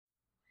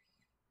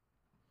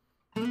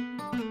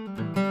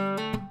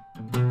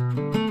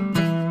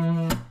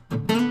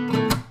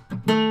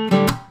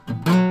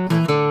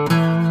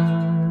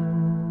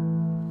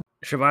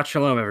Shabbat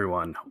Shalom,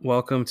 everyone.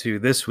 Welcome to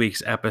this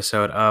week's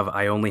episode of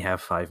I Only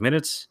Have 5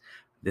 Minutes.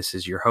 This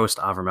is your host,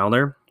 Avram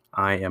Elner.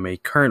 I am a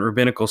current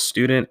rabbinical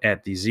student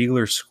at the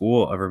Ziegler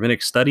School of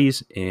Rabbinic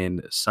Studies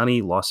in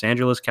sunny Los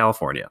Angeles,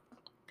 California.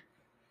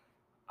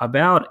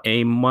 About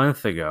a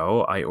month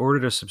ago, I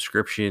ordered a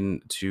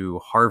subscription to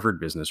Harvard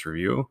Business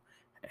Review,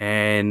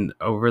 and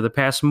over the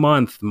past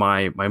month,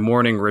 my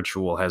morning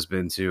ritual has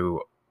been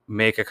to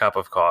make a cup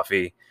of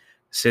coffee,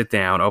 sit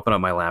down, open up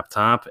my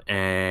laptop,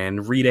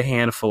 and read a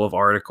handful of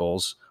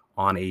articles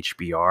on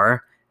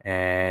HBR,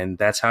 and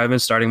that's how I've been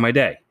starting my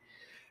day.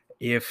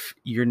 If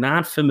you're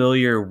not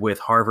familiar with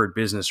Harvard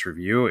Business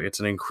Review,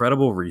 it's an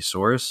incredible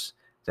resource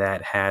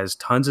that has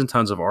tons and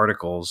tons of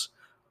articles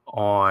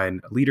on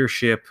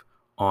leadership,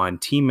 on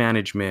team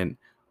management,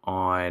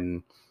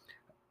 on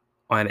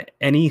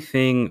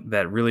anything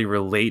that really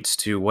relates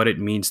to what it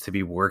means to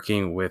be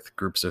working with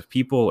groups of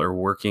people or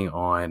working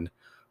on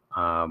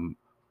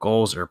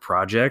goals or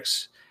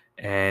projects.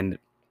 And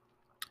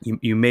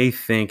you may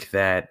think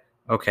that,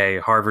 okay,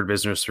 Harvard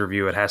Business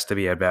Review, it has to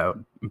be about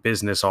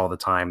business all the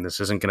time.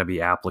 This isn't going to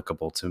be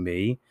applicable to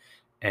me.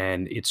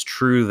 And it's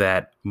true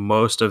that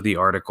most of the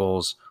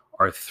articles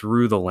are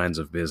through the lens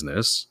of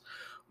business,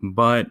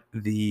 but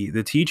the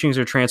teachings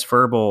are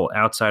transferable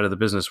outside of the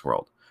business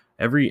world.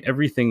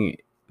 Everything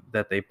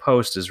that they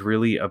post is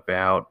really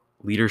about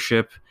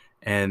leadership,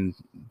 and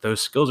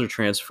those skills are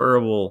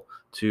transferable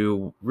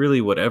to really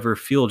whatever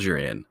field you're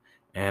in.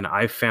 And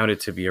I found it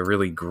to be a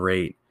really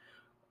great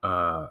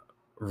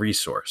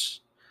resource.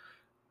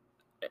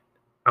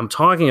 I'm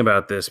talking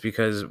about this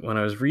because when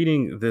I was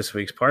reading this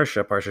week's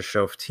Parsha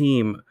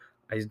Shoftim,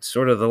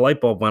 the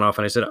light bulb went off,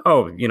 and I said,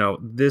 "Oh,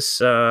 this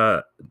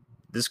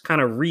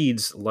kind of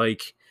reads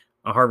like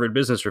a Harvard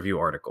Business Review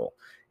article,"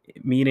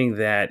 meaning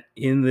that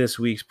in this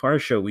week's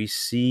Parsha, we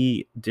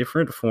see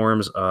different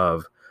forms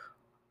of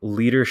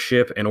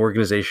leadership and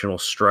organizational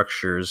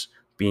structures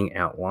being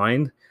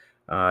outlined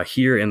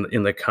here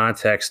in the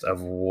context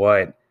of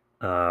what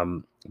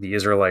the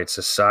Israelite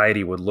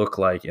society would look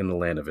like in the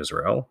land of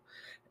Israel.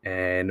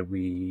 And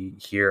we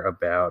hear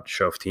about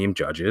Shoftim,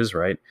 judges,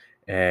 right?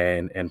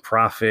 And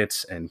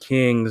prophets and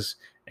kings,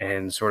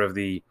 and sort of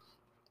the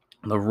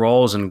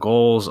roles and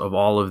goals of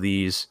all of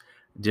these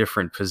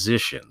different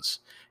positions.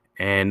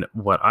 And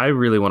what I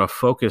really want to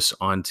focus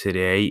on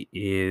today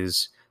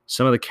is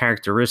some of the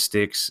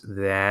characteristics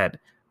that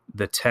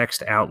the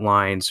text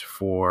outlines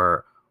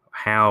for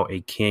how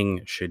a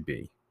king should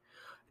be.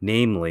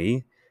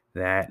 Namely,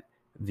 that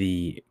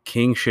the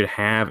king should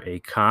have a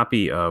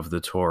copy of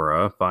the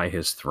Torah by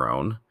his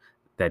throne,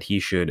 that he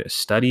should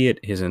study it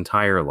his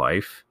entire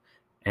life,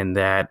 and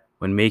that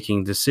when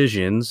making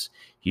decisions,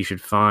 he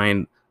should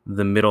find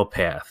the middle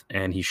path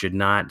and he should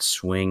not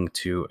swing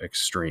to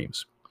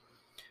extremes.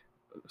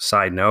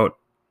 Side note,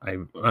 I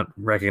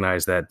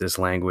recognize that this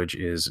language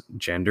is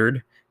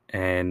gendered,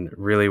 and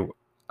really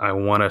I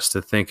want us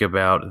to think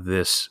about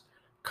this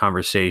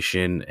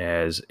conversation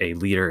as a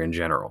leader in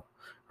general,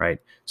 right?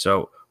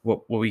 So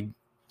what we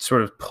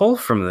sort of pull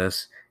from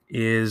this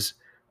is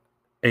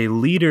a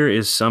leader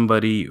is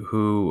somebody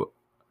who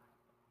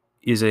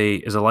is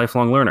a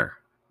lifelong learner.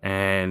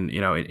 And,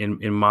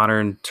 in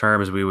modern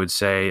terms, we would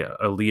say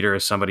a leader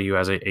is somebody who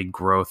has a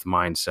growth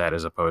mindset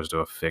as opposed to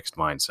a fixed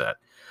mindset.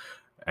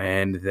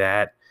 And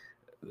that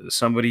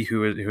somebody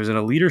who is in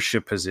a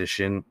leadership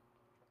position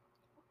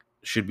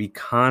should be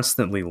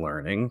constantly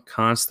learning,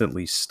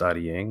 constantly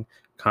studying,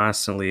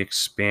 constantly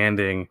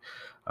expanding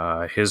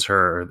his,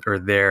 her, or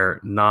their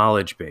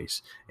knowledge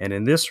base. And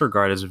in this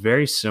regard, is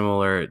very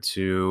similar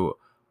to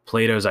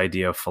Plato's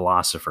idea of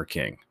philosopher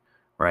king,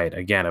 right?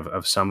 Again,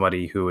 of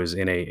somebody who is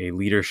in a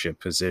leadership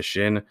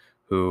position,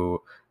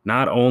 who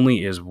not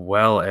only is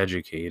well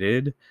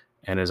educated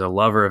and is a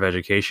lover of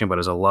education, but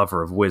is a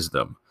lover of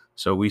wisdom.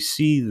 So we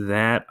see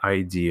that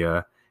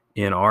idea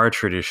in our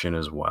tradition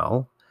as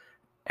well.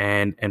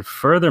 And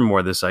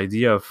furthermore, this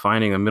idea of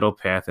finding a middle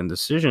path in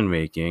decision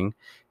making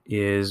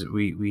is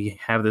we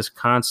have this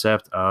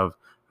concept of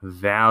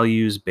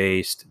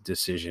values-based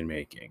decision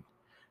making,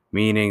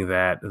 meaning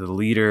that the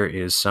leader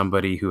is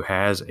somebody who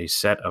has a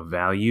set of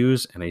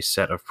values and a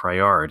set of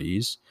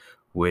priorities,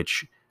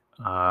 which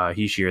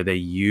he, she, or they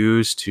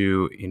use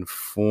to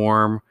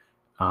inform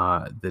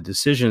the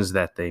decisions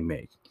that they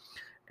make.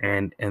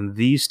 And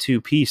these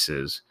two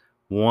pieces,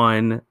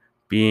 one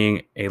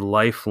being a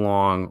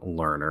lifelong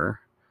learner,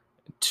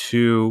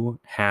 two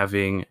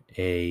having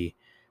a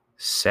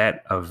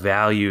set of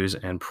values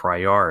and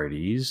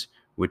priorities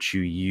which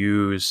you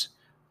use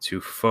to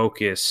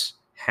focus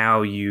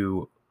how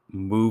you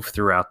move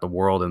throughout the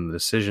world and the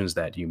decisions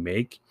that you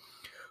make.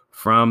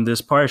 From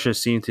this parsha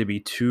seem to be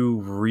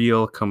two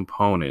real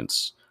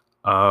components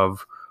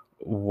of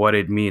what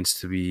it means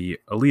to be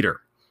a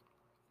leader.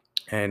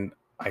 And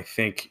I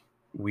think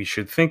we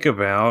should think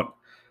about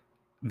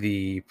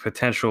the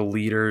potential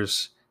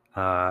leaders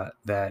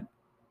that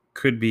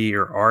could be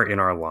or are in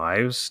our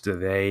lives. Do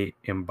they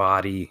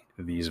embody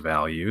these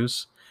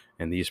values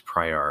and these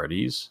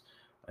priorities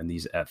and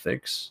these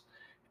ethics?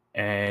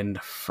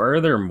 And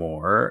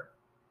furthermore,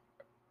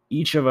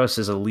 each of us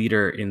is a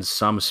leader in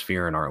some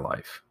sphere in our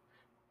life.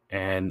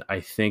 And I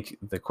think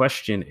the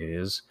question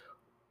is,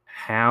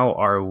 how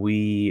are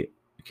we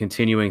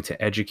continuing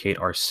to educate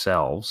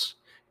ourselves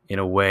in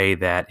a way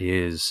that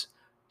is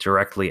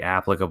directly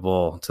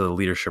applicable to the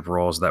leadership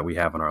roles that we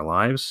have in our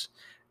lives?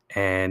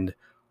 And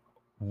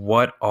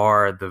what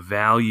are the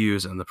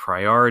values and the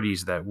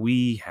priorities that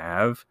we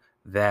have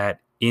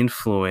that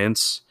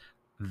influence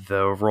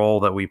the role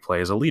that we play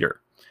as a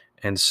leader?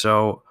 And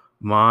so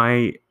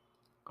my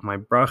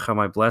bracha,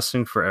 my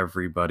blessing for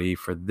everybody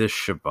for this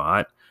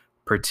Shabbat,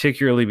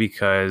 particularly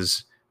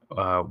because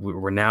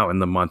we're now in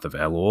the month of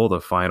Elul, the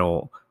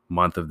final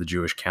month of the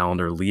Jewish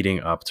calendar leading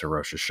up to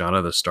Rosh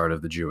Hashanah, the start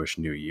of the Jewish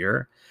New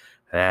Year,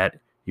 that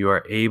you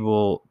are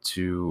able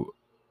to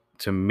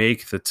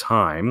make the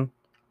time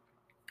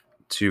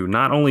to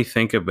not only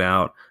think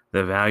about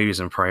the values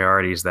and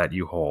priorities that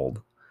you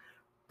hold,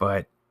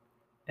 but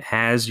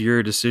has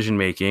your decision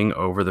making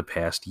over the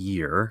past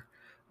year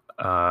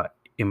uh,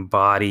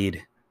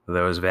 embodied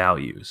those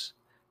values,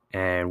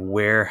 and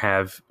where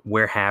haven't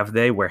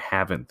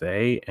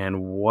they,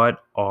 and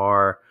what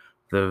are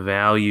the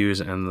values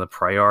and the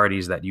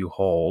priorities that you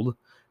hold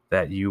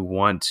that you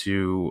want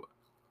to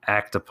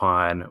act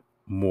upon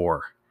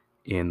more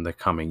in the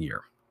coming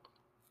year.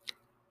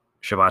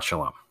 Shabbat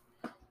Shalom.